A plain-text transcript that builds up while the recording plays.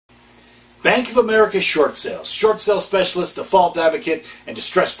Bank of America Short Sales, short sale specialist, default advocate, and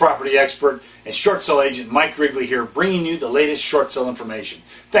distressed property expert, and short sale agent Mike Rigley here, bringing you the latest short sale information.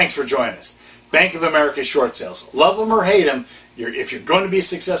 Thanks for joining us. Bank of America Short Sales. Love them or hate them, if you're going to be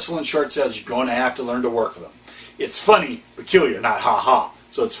successful in short sales, you're going to have to learn to work with them. It's funny, peculiar, not ha-ha.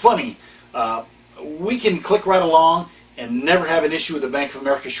 So it's funny, we can click right along and never have an issue with the Bank of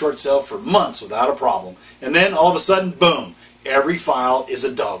America short sale for months without a problem. And then all of a sudden, boom, every file is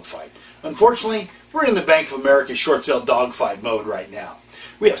a dogfight. Unfortunately, we're in the Bank of America short sale dogfight mode right now.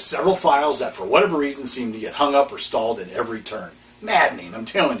 We have several files that for whatever reason seem to get hung up or stalled at every turn. Maddening, I'm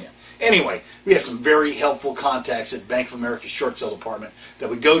telling you. Anyway, we have some very helpful contacts at Bank of America's short sale department that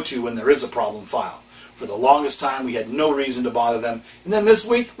we go to when there is a problem file. For the longest time, we had no reason to bother them, and then this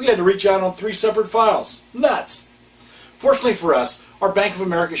week, we had to reach out on 3 separate files. Nuts! Fortunately for us, our Bank of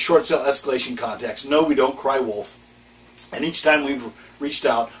America short sale escalation contacts know we don't cry wolf, and each time we've reached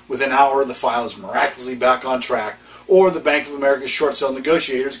out, within an hour, the file is miraculously back on track, or the Bank of America short sale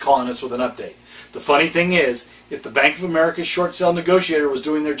negotiator is calling us with an update. The funny thing is, if the Bank of America short sale negotiator was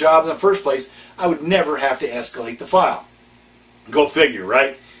doing their job in the first place, I would never have to escalate the file. Go figure,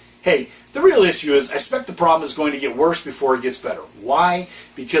 right? Hey, the real issue is I expect the problem is going to get worse before it gets better. Why?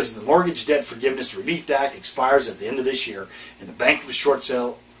 Because the Mortgage Debt Forgiveness Relief Act expires at the end of this year, and the Bank of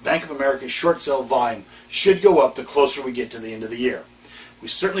America's short sale volume should go up the closer we get to the end of the year. We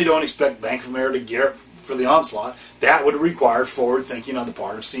certainly don't expect Bank of America to gear up for the onslaught. That would require forward thinking on the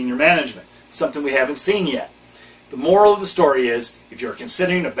part of senior management, something we haven't seen yet. The moral of the story is, if you're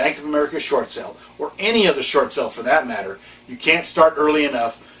considering a Bank of America short sale, or any other short sale for that matter, you can't start early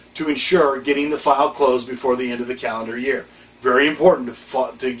enough to ensure getting the file closed before the end of the calendar year. Very important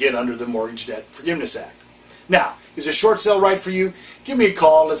to get under the Mortgage Debt Forgiveness Act. Now, is a short sale right for you? Give me a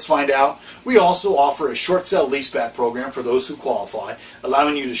call, let's find out. We also offer a short sale leaseback program for those who qualify,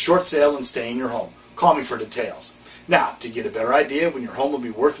 allowing you to short sale and stay in your home. Call me for details. Now, to get a better idea of when your home will be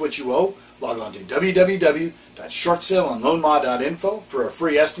worth what you owe, log on to www.shortsaleandloanma.info for a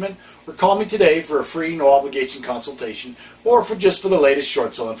free estimate, or call me today for a free, no-obligation consultation, or just for the latest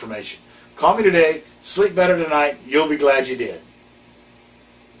short sale information. Call me today, sleep better tonight, you'll be glad you did.